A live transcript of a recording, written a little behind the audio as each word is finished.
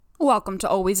Welcome to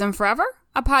Always and Forever,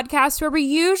 a podcast where we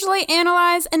usually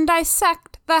analyze and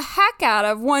dissect the heck out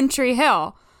of One Tree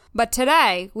Hill. But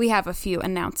today, we have a few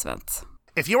announcements.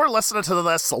 If you are listening to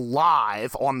this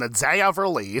live on the day of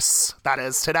release, that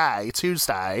is today,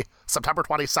 Tuesday, September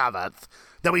 27th,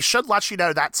 then we should let you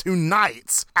know that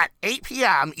tonight at 8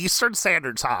 p.m. Eastern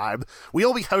Standard Time, we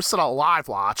will be hosting a live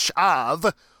watch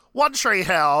of One Tree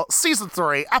Hill, Season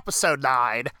 3, Episode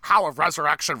 9, How a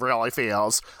Resurrection Really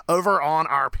Feels, over on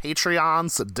our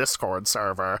Patreon's Discord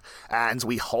server, and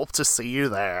we hope to see you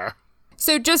there.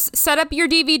 So just set up your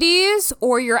DVDs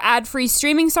or your ad-free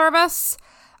streaming service.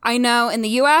 I know in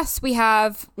the US, we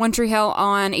have One Tree Hill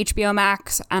on HBO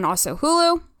Max and also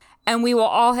Hulu, and we will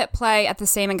all hit play at the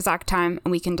same exact time,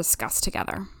 and we can discuss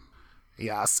together.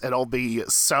 Yes, it'll be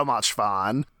so much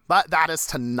fun. But that is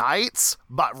tonight.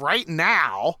 But right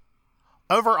now,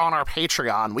 over on our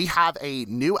Patreon, we have a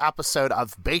new episode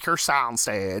of Baker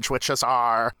Soundstage, which is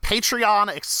our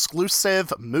Patreon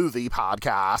exclusive movie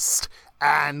podcast.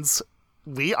 And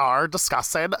we are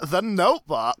discussing The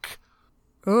Notebook.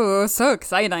 Ooh, so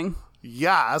exciting.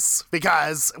 Yes,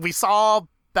 because we saw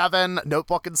Bevan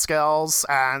Notebook and Skills,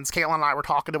 and Caitlin and I were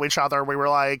talking to each other. We were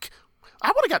like, I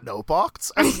want to get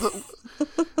notebooked. And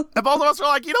both of us were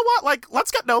like, you know what? Like, let's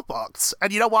get notebooked.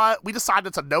 And you know what? We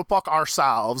decided to notebook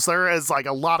ourselves. There is, like,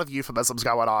 a lot of euphemisms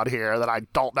going on here that I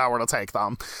don't know where to take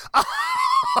them.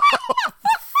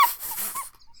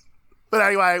 But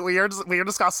anyway, we are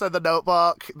discussing The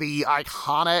Notebook, the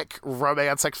iconic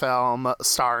romantic film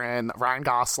starring Ryan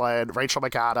Gosling, Rachel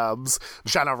McAdams,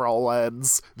 Jenna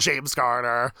Rollins, James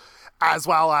Garner, as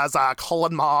well as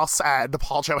Colin Moss and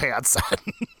Paul Johansson.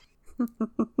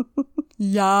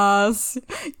 Yes.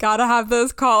 Gotta have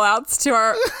those call-outs to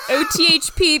our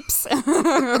OTH peeps.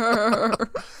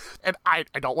 And I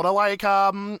don't want to, like,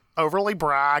 overly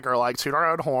brag or, like, toot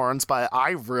our own horns, but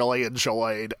I really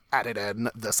enjoyed editing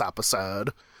this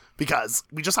episode because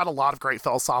we just had a lot of great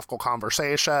philosophical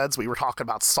conversations. We were talking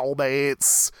about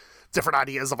soulmates, different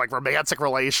ideas of, like, romantic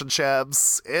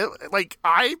relationships.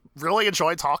 I really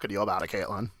enjoyed talking to you about it,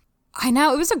 Caitlin. I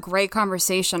know, it was a great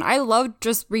conversation. I loved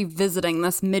just revisiting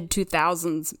this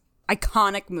mid-2000s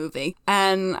iconic movie.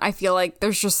 And I feel like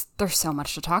there's so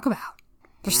much to talk about.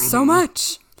 There's so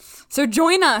much. So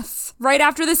join us right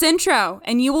after this intro,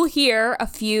 and you will hear a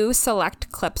few select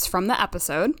clips from the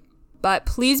episode. But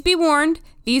please be warned,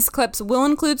 these clips will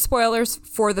include spoilers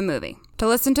for the movie. To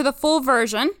listen to the full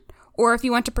version, or if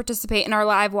you want to participate in our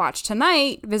live watch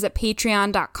tonight, visit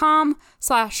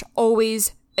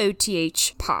patreon.com/alwaysoth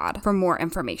pod for more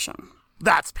information.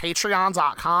 That's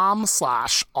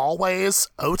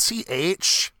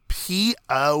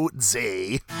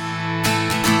patreon.com/alwaysothpod.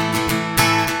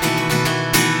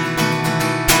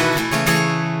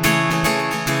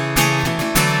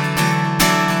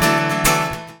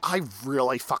 I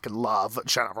really fucking love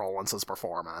Jenna Rollins'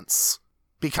 performance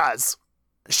because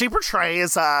she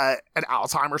portrays an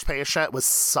Alzheimer's patient with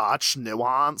such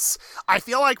nuance. I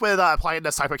feel like with playing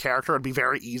this type of character, it'd be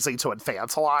very easy to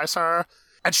infantilize her.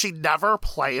 And she never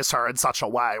plays her in such a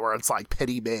way where it's like,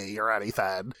 pity me or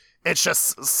anything. It's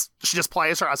just, she just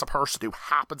plays her as a person who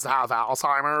happens to have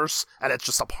Alzheimer's, and it's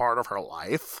just a part of her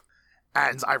life.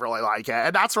 And I really like it.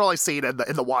 And that's really seen in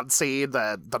the one scene,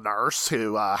 the nurse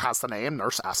who has the name,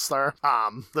 Nurse Esther.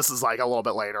 This is like a little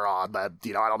bit later on, but,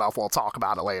 you know, I don't know if we'll talk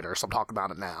about it later, so I'm talking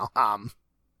about it now.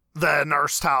 The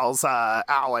nurse tells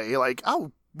Allie, like,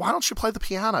 oh, why don't you play the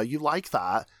piano? You like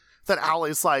that. Then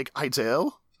Allie's like, I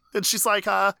do? And she's like,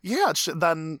 yeah.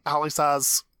 Then Allie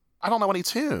says, I don't know any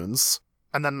tunes.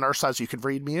 And then the nurse says, you could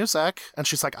read music. And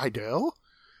she's like, I do?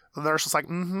 The nurse is like,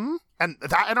 mm-hmm. And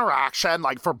that interaction,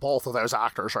 like, for both of those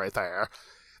actors right there,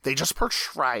 they just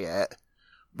portray it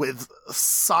with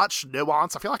such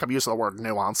nuance. I feel like I'm using the word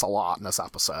nuance a lot in this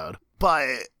episode.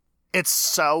 But it's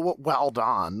so well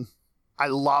done. I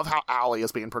love how Allie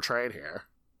is being portrayed here.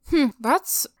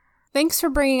 Thanks for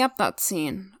bringing up that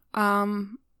scene.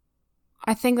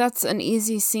 I think that's an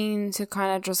easy scene to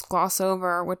kind of just gloss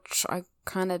over, which I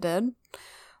kind of did.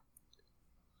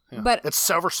 Yeah. But it's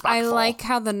so respectful. I like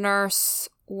how the nurse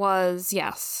was,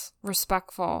 yes,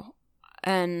 respectful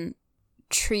and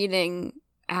treating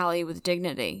Allie with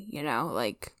dignity, you know,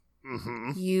 like,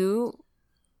 you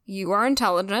are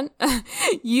intelligent,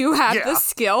 you have the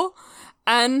skill,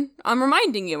 and I'm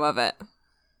reminding you of it.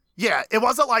 Yeah, it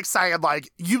wasn't like saying,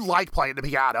 like, you like playing the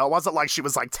piano. It wasn't like she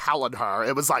was, like, telling her.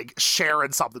 It was, like,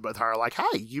 sharing something with her, like,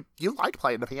 hey, you like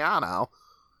playing the piano.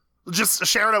 Just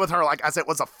sharing it with her, like, as it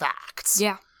was a fact.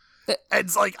 Yeah.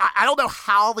 It's like, I don't know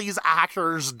how these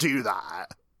actors do that,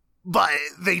 but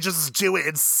they just do it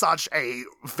in such a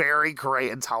very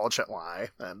great, intelligent way,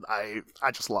 and I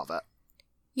just love it.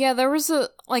 Yeah, there was a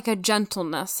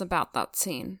gentleness about that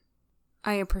scene.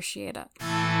 I appreciate it.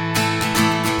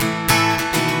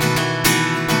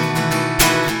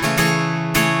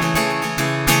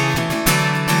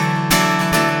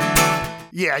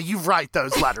 Yeah, you write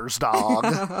those letters, dog.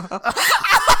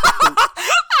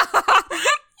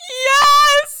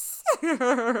 Yes!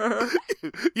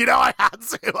 You know I had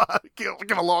to give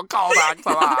a little callback to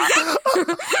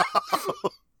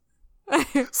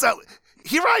that. So,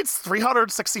 he writes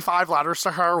 365 letters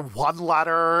to her, 1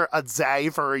 letter a day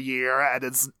for a year, and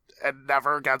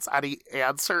never gets any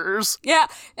answers. Yeah,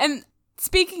 and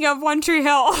speaking of One Tree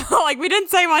Hill, we didn't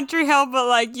say One Tree Hill,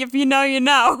 but, if you know, you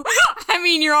know. I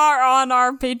mean, you are on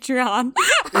our Patreon.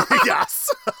 Yes.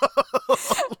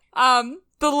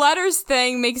 The letters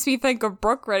thing makes me think of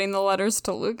Brooke writing the letters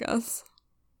to Lucas.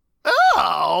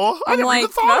 Oh, I never even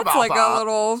thought about that. A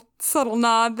little subtle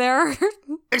nod there.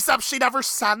 Except she never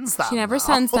sends them. She never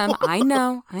sends them. I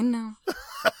know.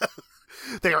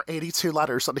 There are 82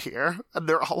 letters in here, and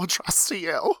they're all addressed to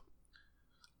you.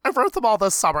 I wrote them all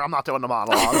this summer. I'm not doing the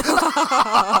monologue.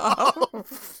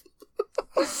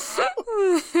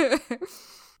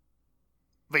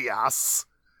 But yes.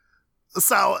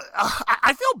 So,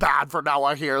 I feel bad for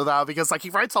Noah here, though, because, he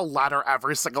writes a letter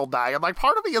every single day, and,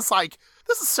 part of me is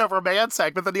this is so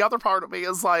romantic, but then the other part of me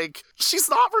is, she's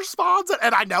not responding,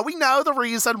 and I know we know the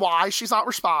reason why she's not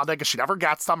responding, because she never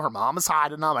gets them, her mom is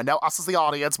hiding them, I know us as the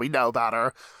audience, we know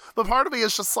better, but part of me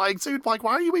is just dude, why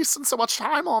are you wasting so much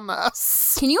time on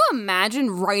this? Can you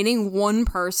imagine writing one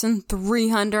person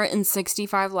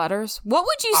 365 letters? What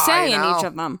would you say in each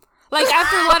of them?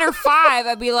 After letter 5,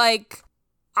 I'd be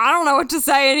I don't know what to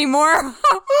say anymore.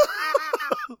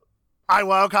 I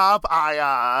woke up,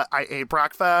 I ate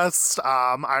breakfast,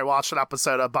 I watched an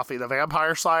episode of Buffy the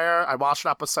Vampire Slayer, I watched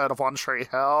an episode of One Tree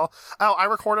Hill, I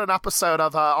recorded an episode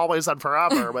of Always and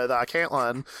Forever with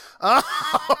Caitlin. But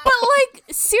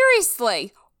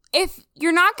seriously, if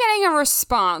you're not getting a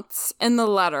response in the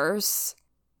letters,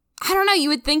 I don't know, you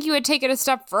would think you would take it a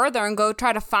step further and go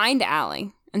try to find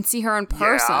Allie and see her in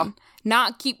person. Yeah.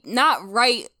 Not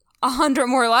write 100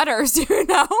 more letters, you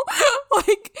know?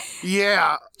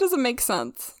 Yeah. Doesn't make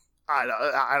sense.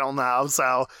 I don't know.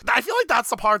 So I feel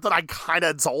that's the part that I kind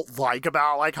of don't like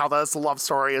about how this love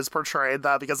story is portrayed,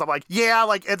 though, because I'm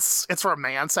it's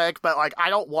romantic, but I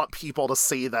don't want people to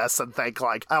see this and think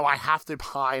oh, I have to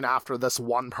pine after this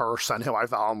one person who I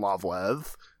fell in love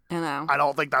with. I know. I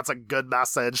don't think that's a good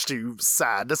message to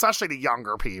send, especially to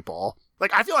younger people.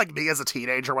 I feel me as a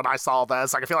teenager when I saw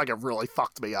this, I feel it really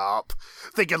fucked me up.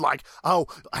 Thinking oh,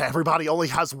 everybody only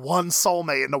has one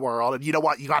soulmate in the world, and you know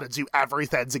what? You gotta do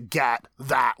everything to get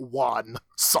that one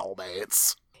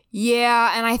soulmate.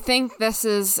 Yeah, and I think this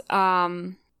is,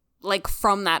 from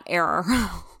that era.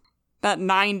 That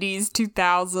 90s,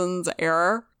 2000s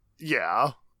era.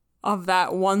 Yeah. Of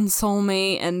that one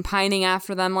soulmate and pining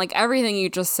after them. Everything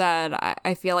you just said,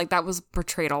 I feel that was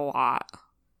portrayed a lot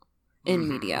in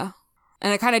media.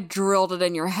 And it kind of drilled it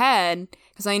in your head,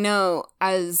 because I know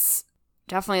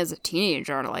definitely as a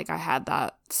teenager, I had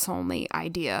that soulmate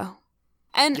idea.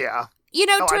 And, yeah.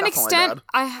 To an extent,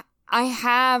 I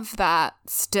have that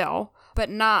still,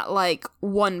 but not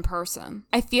one person.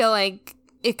 I feel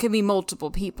it could be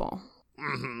multiple people.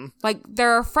 Mm-hmm.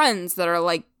 There are friends that are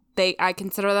I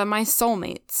consider them my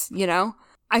soulmates, you know?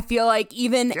 I feel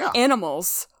even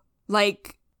animals, I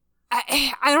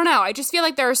don't know. I just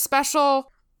feel there are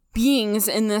special beings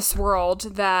in this world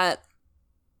that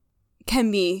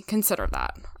can be considered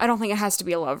that. I don't think it has to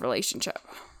be a love relationship.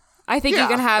 I think you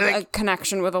can have a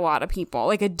connection with a lot of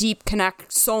people, a deep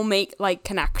soulmate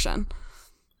connection.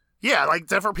 Yeah,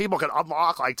 different people can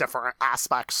unlock different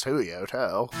aspects to you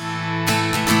too.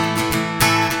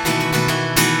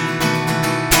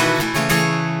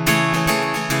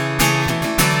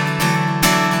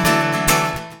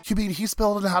 You mean he's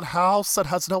building that house and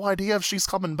has no idea if she's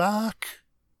coming back?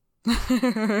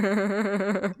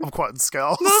 I'm quoting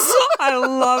Skills. I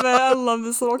love it. I love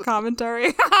this little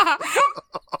commentary.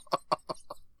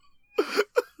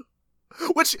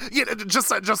 Which,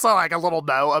 just a little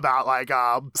note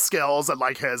about Skills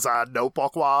and his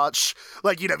notebook watch.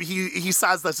 He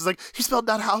says this. He's building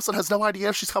that house and has no idea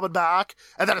if she's coming back.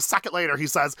 And then a second later, he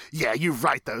says, "Yeah, you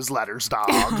write those letters, dog."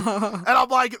 And I'm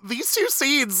these two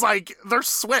scenes, they're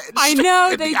switched. I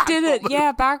know they did it.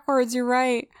 Yeah, backwards. You're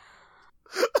right.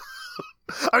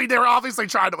 I mean, they were obviously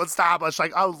trying to establish,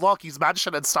 oh, look, he's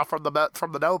mentioning stuff from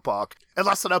the notebook.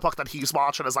 Unless the notebook that he's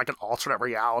watching is, an alternate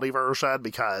reality version,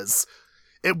 because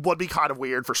it would be kind of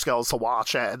weird for Skills to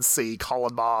watch it and see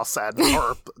Colin Moss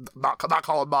or not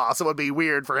Colin Moss. It would be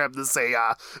weird for him to see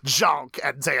Junk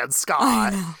and Dan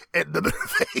Scott in the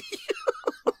movie.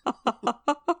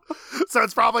 So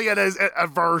it's probably a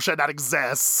version that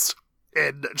exists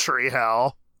in Tree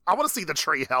Hill. I want to see the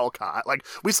Tree Hill cut. Like,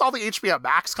 we saw the HBO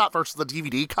Max cut versus the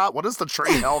DVD cut. What is the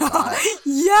Tree Hill cut?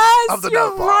 Yes, of the you're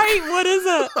Notebook? right. What is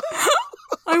it?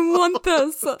 I want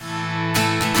this.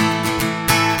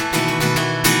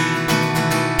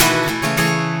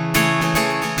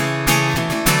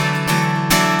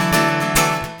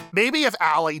 Maybe if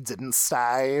Allie didn't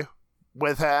stay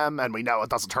with him, and we know it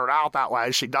doesn't turn out that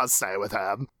way, she does stay with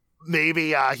him.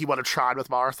 Maybe he would have tried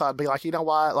with Martha and be like, you know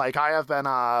what? Like, I've been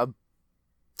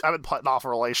putting off a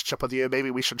relationship with you. Maybe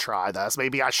we should try this.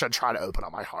 Maybe I should try to open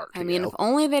up my heart to I mean, you. if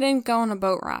only they didn't go on a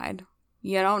boat ride.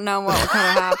 You don't know what could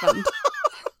have happened.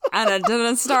 And it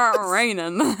didn't start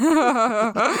raining.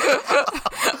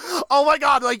 Oh my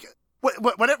god, like,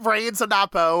 when it rains in that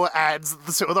boat and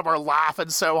the two of them are laughing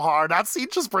so hard, that scene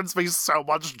just brings me so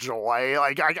much joy.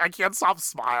 Like, I can't stop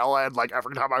smiling, like,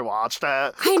 every time I watched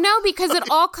it. I know, because it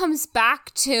all comes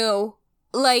back to,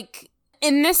 like,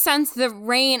 in this sense, the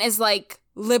rain is, like,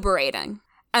 liberating.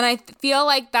 And I feel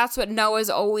like that's what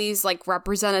Noah's always, like,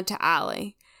 represented to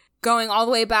Allie. Going all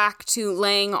the way back to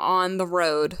laying on the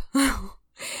road.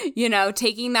 You know,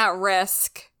 taking that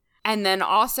risk. And then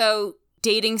also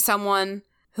dating someone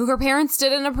who her parents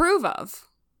didn't approve of.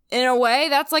 In a way,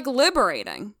 that's, like,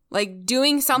 liberating. Like,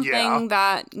 doing something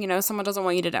that, you know, someone doesn't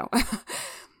want you to do.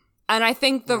 And I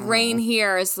think the rain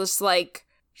here is just, like,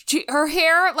 her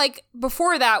hair, like,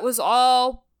 before that was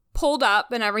all pulled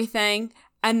up and everything.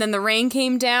 And then the rain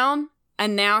came down.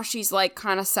 And now she's, like,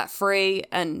 kind of set free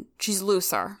and she's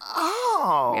looser.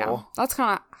 Oh. Yeah, that's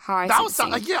kind of how I that see was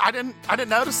the scene. yeah, I didn't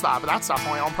notice that, but that's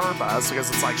definitely on purpose because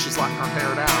it's like she's letting her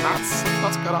hair down. That's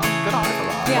a good eye for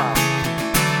that. Yeah. Wow.